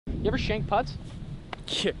You ever shank putts?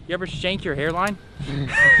 You ever shank your hairline?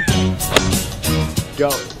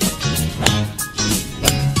 Go.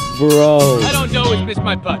 Bro. I don't always miss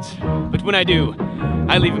my putts, but when I do,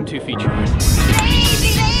 I leave them 2 feet short.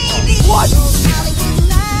 What?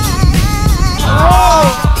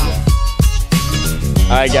 Oh!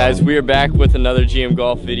 Alright guys, we are back with another GM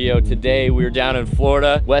Golf video. Today we are down in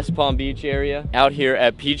Florida, West Palm Beach area, out here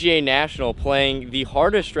at PGA National playing the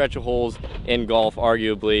hardest stretch of holes in golf,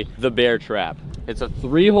 arguably, the Bear Trap. It's a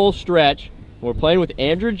 3-hole stretch. We're playing with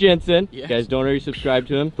Andrew Jensen. Yes. You guys don't already subscribe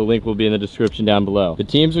to him, the link will be in the description down below. The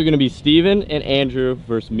teams are going to be Steven and Andrew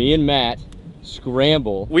versus me and Matt.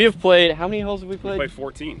 Scramble. We have played, how many holes have we played? We played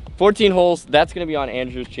 14. 14 holes. That's going to be on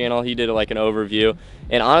Andrew's channel. He did like an overview.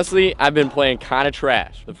 And honestly, I've been playing kind of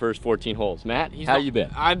trash the first 14 holes. Matt, how you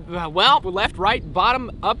been? Well, we're left, right,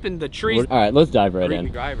 bottom, up in the trees. All right, let's dive right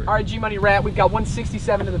in. All right, G-Money Rat, we've got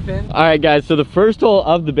 167 to the pin. All right, guys, so the first hole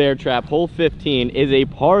of the Bear Trap, hole 15, is a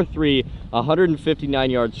par 3,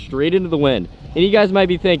 159 yards straight into the wind. And you guys might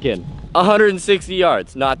be thinking, 160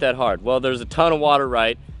 yards, not that hard. Well, there's a ton of water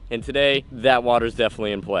right. And today, that water's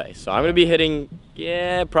definitely in play. So I'm gonna be hitting,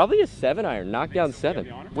 yeah, probably a 7-iron, knockdown 7.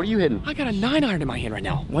 What are you hitting? I got a 9-iron in my hand right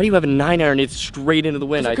now. Why do you have a 9-iron? It's straight into the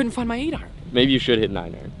wind. I couldn't find my 8-iron. Maybe you should hit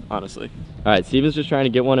 9-iron, honestly. All right, Steven's just trying to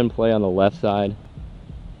get one in play on the left side.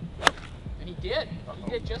 And he did. He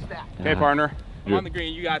did just that. Okay, partner. I'm on the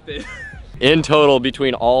green, you got this. In total,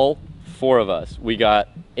 between all 4 of us, we got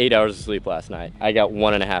 8 hours of sleep last night. I got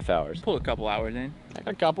 1.5 hours. Pull a couple hours in.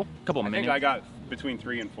 A couple minutes. I think I got between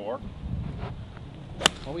 3 and 4.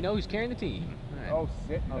 Well, we know who's carrying the team. Right. Oh,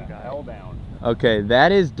 sit the hell down. Okay,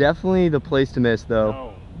 that is definitely the place to miss, though.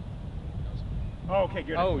 No. Oh, okay,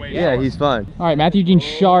 good. Oh, yeah, he's fine. All right, Matthew Jean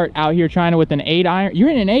Shart out here trying to with an 8-iron. You're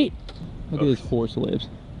in an 8? Look at this force lives.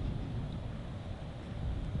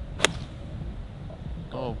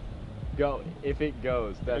 Oh. Go. If it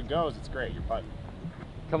goes. If it goes, it's great. You're putting.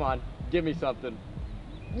 Come on, give me something.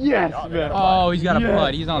 Yes, man. Oh, he's got a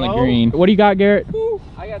putt. He's on the green. What do you got, Garrett?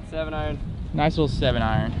 I got 7-iron. Nice little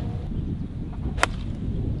 7-iron.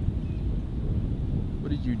 What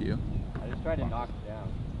did you do? I just tried to knock it down.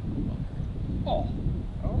 Oh,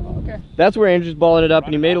 okay. That's where Andrew's balling it up,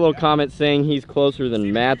 and he made a little comment saying he's closer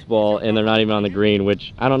than Matt's ball, and they're not even on the green,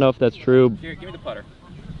 which I don't know if that's true. Here, give me the putter.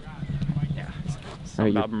 Yeah, All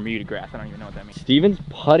something right, about Bermuda grass. I don't even know what that means. Steven's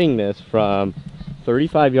putting this from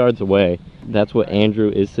 35 yards away. That's what Andrew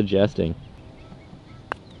is suggesting.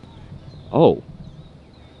 Oh.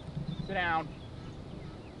 Sit down.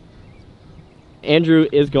 Andrew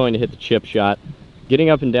is going to hit the chip shot. Getting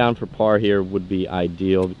up and down for par here would be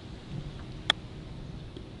ideal.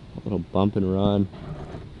 A little bump and run.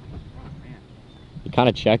 It kind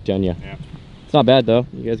of checked on you. Yeah. It's not bad though.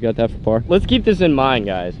 You guys got that for par. Let's keep this in mind,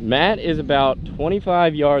 guys. Matt is about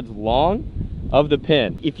 25 yards long of the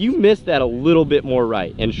pin. If you miss that a little bit more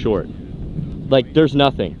right and short, like there's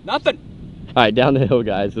nothing. Nothing. All right, down the hill,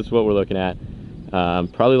 guys. This is what we're looking at.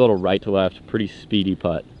 Probably a little right to left. Pretty speedy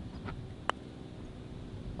putt.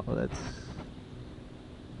 Oh, that's...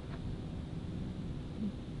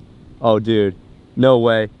 Oh, dude. No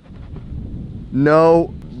way.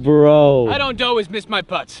 No, bro. I don't always miss my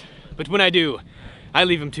putts, but when I do, I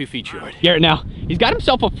leave them 2 feet short. Garrett now, he's got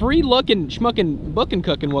himself a free looking, schmucking, booking,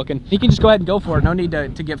 cooking, wooking. He can just go ahead and go for it. No need to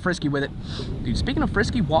get frisky with it. Dude, speaking of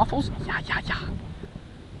frisky, waffles, yeah.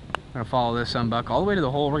 We're gonna follow this sunbuck all the way to the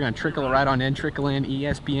hole. We're gonna trickle it right on in, trickle in,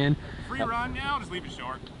 ESPN. Free run now, just leave it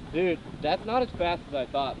short. Dude, that's not as fast as I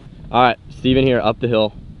thought. All right, Steven here, up the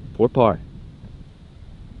hill, for par.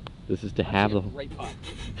 This is to have the... Great putt.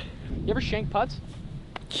 You ever shank putts?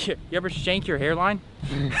 You ever shank your hairline?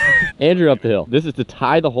 Andrew up the hill. This is to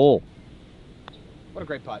tie the hole. What a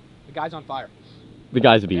great putt. The guy's on fire. The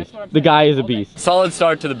guy's a beast. The guy is a beast. Solid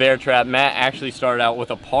start to the Bear Trap. Matt actually started out with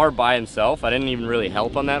a par by himself. I didn't even really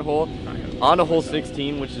help on that hole. On to hole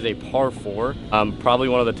 16, which is a par 4. Probably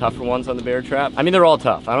one of the tougher ones on the Bear Trap. I mean, they're all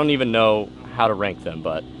tough. I don't even know how to rank them,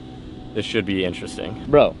 but this should be interesting.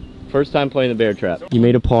 Bro, first time playing the Bear Trap. You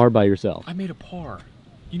made a par by yourself. I made a par.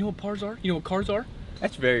 You know what pars are? You know what cars are?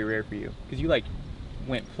 That's very rare for you, because you like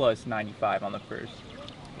went plus 95 on the first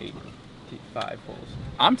 85 holes.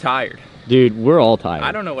 I'm tired. Dude, we're all tired.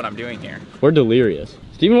 I don't know what I'm doing here. We're delirious.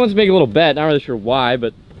 Steven wants to make a little bet. Not really sure why,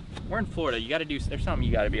 but we're in Florida. You got to do. There's something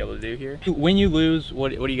you got to be able to do here. When you lose, what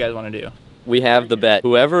do you guys want to do? we have the bet.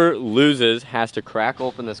 Whoever loses has to crack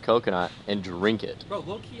open this coconut and drink it. Bro,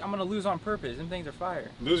 low key, I'm gonna lose on purpose. Them things are fire.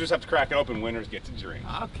 Losers have to crack it open, winners get to drink.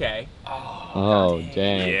 Okay. Oh,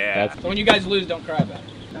 dang. Yeah. So when you guys lose, don't cry about it.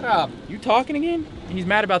 Shut up. You talking again? He's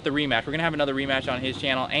mad about the rematch. We're gonna have another rematch on his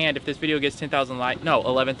channel, and if this video gets 10,000 likes, no,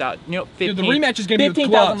 11,000, you know, 15. Dude, the rematch is gonna be with 15,000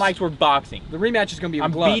 gloves. likes, we're boxing. The rematch is gonna be with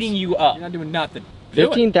I'm gloves. beating you up. You're not doing nothing.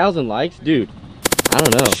 15,000 likes? Dude, I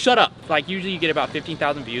don't know. Shut up. Like, usually you get about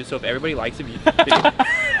 15,000 views, so if everybody likes a video,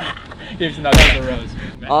 here's another rose.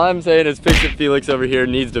 All I'm saying is Fix It Felix over here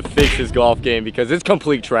needs to fix his golf game because it's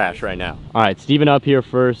complete trash right now. All right, Steven up here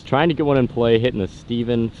first, trying to get one in play, hitting the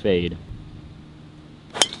Steven fade.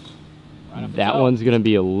 Right That one's gonna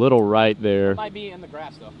be a little right there. Might be in the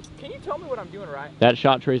grass though. Can you tell me what I'm doing right? That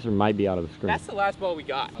shot tracer might be out of the screen. That's the last ball we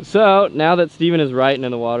got. So now that Steven is right and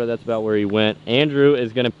in the water, that's about where he went. Andrew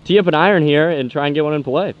is gonna tee up an iron here and try and get one in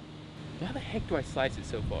play. How the heck do I slice it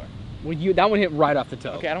so far? Well, that one hit right off the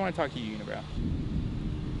toe. Okay, I don't want to talk to you, Unibrow.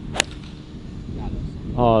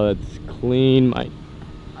 Oh, that's clean, Mike.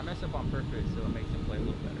 I mess up on purpose, so it makes him play a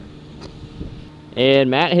little better. And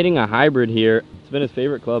Matt hitting a hybrid here. It's been his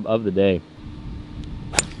favorite club of the day.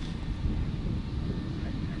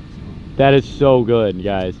 That is so good,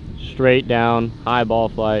 guys. Straight down, high ball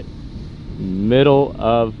flight, middle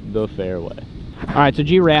of the fairway. All right, so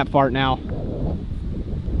G-Rap fart now.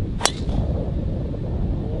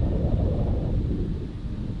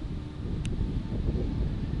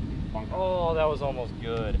 Oh, that was almost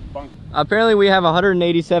good. Apparently we have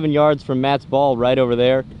 187 yards from Matt's ball right over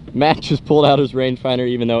there. Matt just pulled out his rangefinder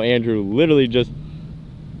even though Andrew literally just...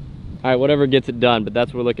 All right, whatever gets it done, but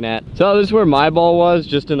that's what we're looking at. So this is where my ball was,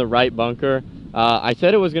 just in the right bunker. I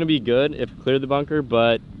said it was gonna be good if it cleared the bunker,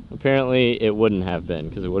 but apparently it wouldn't have been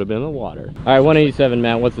because it would have been in the water. All right, 187,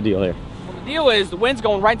 Matt, what's the deal here? Well, the deal is the wind's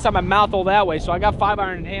going right inside my mouth all that way, so I got 5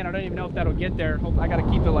 iron in hand. I don't even know if that'll get there. I gotta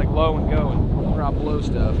keep it like low and go and drop low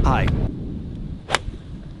stuff. Hi.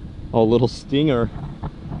 Oh, little stinger.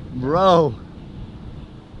 Bro.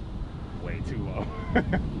 Way too low.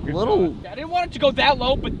 Little... I didn't want it to go that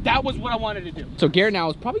low, but that was what I wanted to do. So Garrett now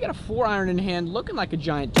has probably got a 4 iron in hand, looking like a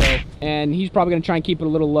giant toe, and he's probably gonna try and keep it a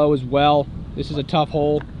little low as well. This is a tough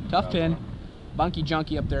hole, tough pin. Bunky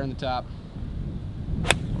junky up there in the top.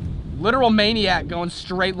 Literal maniac going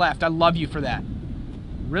straight left. I love you for that.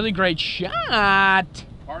 Really great shot.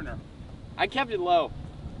 Partner. I kept it low.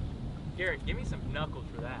 Garrett, give me some knuckles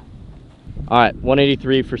for that. All right,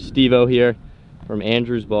 183 for Steve-O here from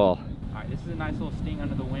Andrew's ball. All right, this is a nice little sting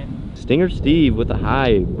under the wind. Stinger Steve with a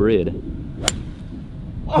hybrid.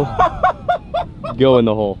 Go in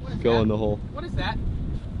the hole. Go in the hole. What is that?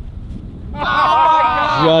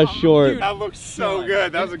 Just short. That looks so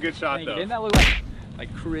good. That was a good shot, Dang, though. didn't that look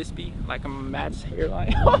like crispy, like a Matt's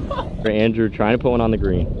hairline? For Andrew trying to put one on the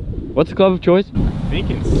green. What's the club of choice?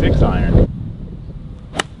 Thinking 6 iron.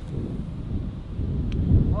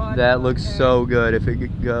 That looks so good if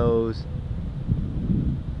it goes.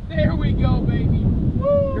 There we go, baby.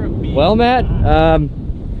 You're a beast. Well, Matt,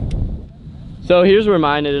 so here's where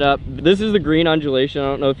mine ended up. This is the green undulation. I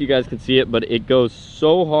don't know if you guys can see it, but it goes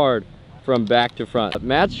so hard from back to front.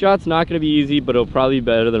 Matt's shot's not gonna be easy, but it'll probably be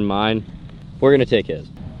better than mine. We're gonna take his.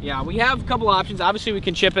 Yeah, we have a couple options. Obviously, we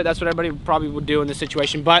can chip it. That's what everybody probably would do in this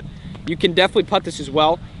situation, but you can definitely putt this as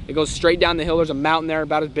well. It goes straight down the hill. There's a mountain there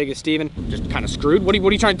about as big as Steven. Just kind of screwed. What are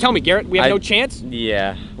you trying to tell me, Garrett? We have no chance?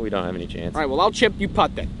 Yeah, we don't have any chance. All right, well, I'll chip, you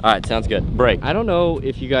putt then. All right, sounds good. Break. I don't know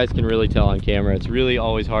if you guys can really tell on camera. It's really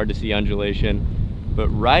always hard to see undulation, but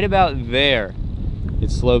right about there,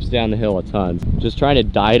 it slopes down the hill a ton. Just trying to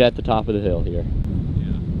dive at the top of the hill here.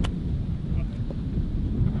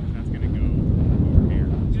 That's going to go over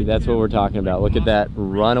here. See, that's what we're talking about. Look at that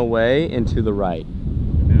run away and to the right.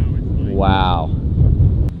 Now it's like, Wow.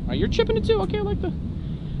 All right, you're chipping it too? Okay, I like the...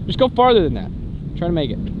 Just go farther than that. Try to make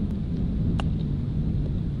it.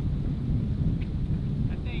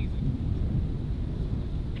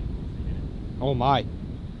 Oh my.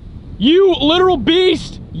 You literal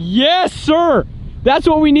beast! Yes, sir! That's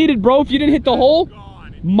what we needed, bro. If you didn't hit the hole,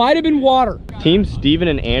 might have been water. Team Steven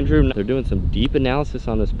and Andrew, they're doing some deep analysis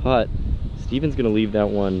on this putt. Steven's gonna leave that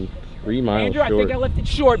one 3 miles Andrew, short. I think I left it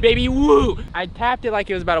short, baby. Woo! I tapped it like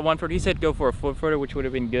it was about a 1 foot. He said go for a 4 footer, which would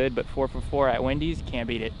have been good, but 4 for 4 at Wendy's, can't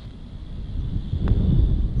beat it.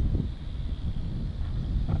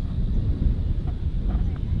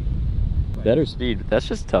 Better speed, but that's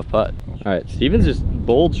just a tough putt. All right, Steven's just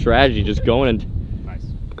bold strategy, just going and... nice.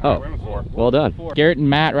 Oh, We're in with 4. well done. Garrett and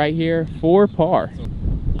Matt right here, 4 par. I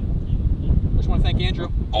just want to thank Andrew.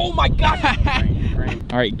 Oh my God!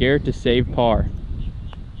 All right, Garrett to save par.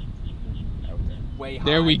 Way high.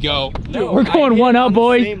 There we go. Dude, we're going one up,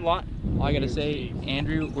 boys. All I gotta say,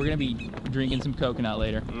 Andrew, we're gonna be drinking some coconut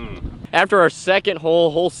later. After our second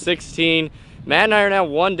hole, hole 16, Matt and I are now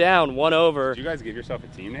 1 down, 1 over. Did you guys give yourself a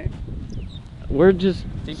team name? We're just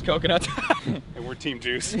Team coconut. And we're Team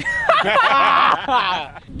Juice.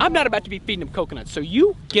 I'm not about to be feeding them coconuts, so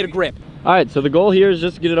you get a grip. All right, so the goal here is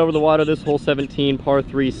just to get it over the water. This hole 17, par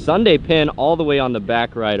 3, Sunday pin all the way on the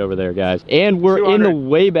back right over there, guys. And we're 200. in the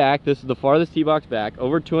way back. This is the farthest tee box back,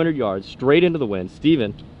 over 200 yards, straight into the wind.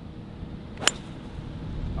 Steven.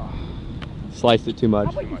 Sliced it too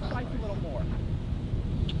much.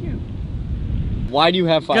 Why do you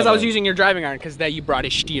have 5? Because I was using your driving iron, because that you brought a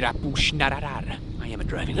I am a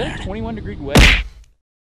driving iron. 21-degree wedge.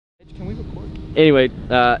 Can we record? Anyway,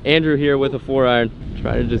 Andrew here with a 4-iron,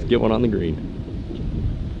 trying to just get one on the green.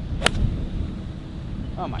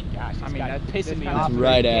 Oh my gosh, I mean, that's this pissing me kinda- off.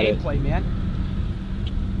 Right at it. Gameplay, man.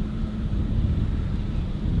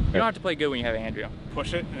 You don't have to play good when you have Andrew.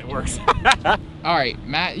 Push it and it works. All right,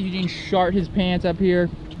 Matt Eugene shart his pants up here.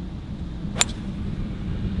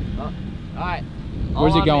 All right.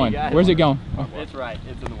 Where's it going? Where's it going? Oh. It's right.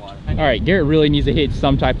 It's in the water. All right, Garrett really needs to hit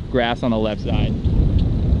some type of grass on the left side.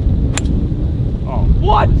 Oh.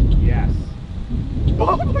 What? Yes.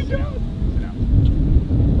 Oh my Sit down. god. Sit down.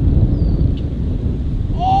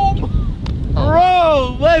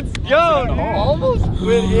 Bro, let's go. Dude. Almost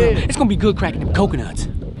went in. It's gonna be good cracking them coconuts.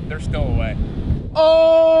 They're still away.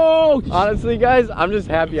 Oh! Honestly, guys, I'm just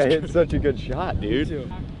happy I hit such a good shot,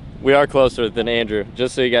 dude. We are closer than Andrew,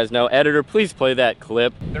 just so you guys know. Editor, please play that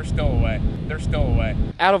clip. They're still away. They're still away.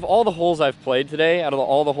 Out of all the holes I've played today, out of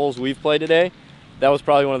all the holes we've played today, that was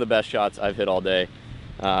probably one of the best shots I've hit all day.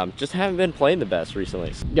 Just haven't been playing the best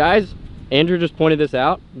recently. Guys, Andrew just pointed this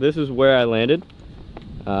out. This is where I landed.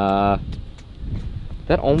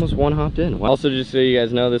 That almost one-hopped in. Also, just so you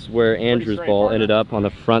guys know, this is where Andrew's ball ended up on the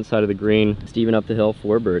front side of the green. Steven up the hill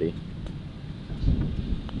for birdie.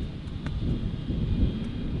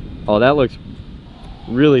 Oh, that looks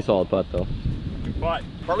really solid putt, though. But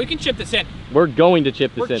Or we can chip this in. We're going to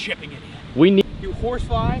chip this We're in. chipping it in. We need. You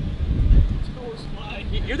horsefly.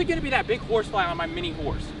 You're gonna be that big horsefly on my mini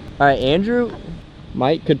horse. All right, Andrew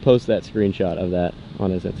could post that screenshot of that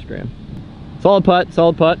on his Instagram. Solid putt,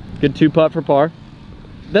 solid putt. Good 2-putt for par.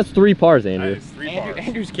 That's 3 pars, Andrew. that is 3 bars.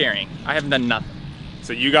 Andrew's carrying. I haven't done nothing.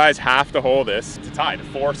 So you guys have to hold this to tie, to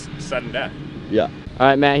force sudden death. Yeah. All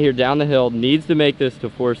right, Matt here down the hill needs to make this to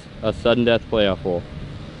force a sudden death playoff hole.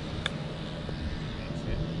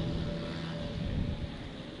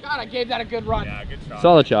 God, I gave that a good run. Yeah, good shot.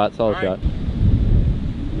 Solid shot, solid All right. shot.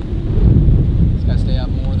 It's gotta stay up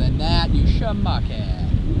more than that, you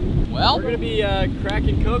schmuckhead. Well, We're gonna be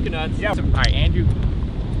cracking coconuts. Yeah. All right, Andrew.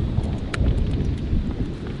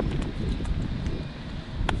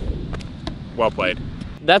 Well played.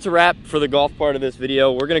 That's a wrap for the golf part of this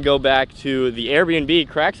video. We're gonna go back to the Airbnb,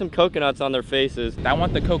 crack some coconuts on their faces. I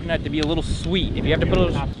want the coconut to be a little sweet. If you have to put a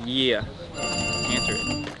little, yeah. Answer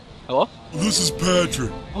it. hello? This is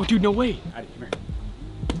Patrick. Oh, dude, no way. Addy, come here.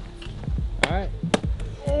 All right.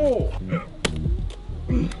 Oh!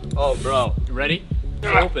 Oh, bro, you ready?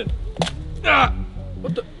 It's open.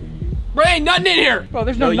 What the? Bro, ain't nothing in here. Bro,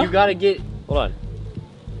 there's No, no. you gotta get. Hold on.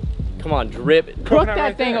 Come on, drip. Put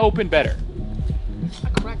that thing open better. I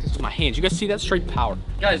cracked this with my hands. You guys see that? Straight power.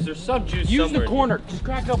 Guys, there's some juice Use somewhere. the corner. Just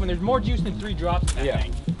crack it open. There's more juice than 3 drops in that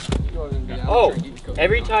thing. Oh,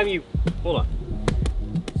 every time you. Hold on.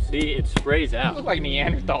 See, it sprays You out. look like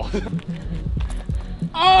Neanderthal.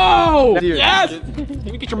 Oh! Dude, Yes!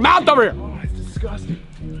 You get your mouth over here. Oh, it's disgusting.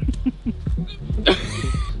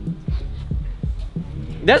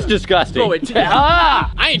 That's disgusting. Throw it down.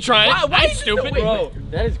 Ah! I ain't trying. Why I ain't is it stupid. the way- Bro,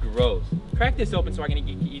 that is gross. Crack this open so I can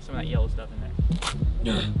eat some of that yellow stuff in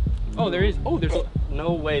there. Oh, there is. Oh, there's.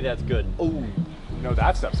 No way that's good. Oh. No,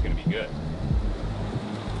 that stuff's gonna be good.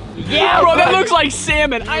 Yeah, bro, that looks like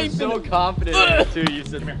salmon. I I'm ain't so been. confident in it too. You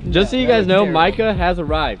said. Just so you guys know, Micah has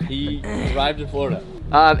arrived. He arrived in Florida.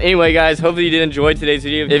 Anyway, guys, hopefully you did enjoy today's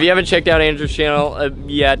video. If you haven't checked out Andrew's channel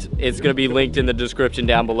yet, it's gonna be linked in the description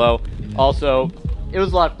down below. Also, it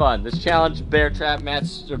was a lot of fun. This challenge, bear trap,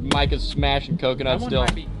 Micah's smashing coconuts still.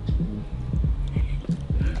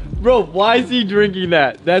 Bro, why is he drinking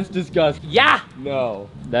that? That's disgusting. Yeah. No.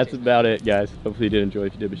 That's about it, guys. Hopefully you did enjoy.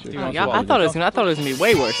 If you did, be sure. I thought it was gonna be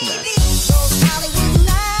way worse than that.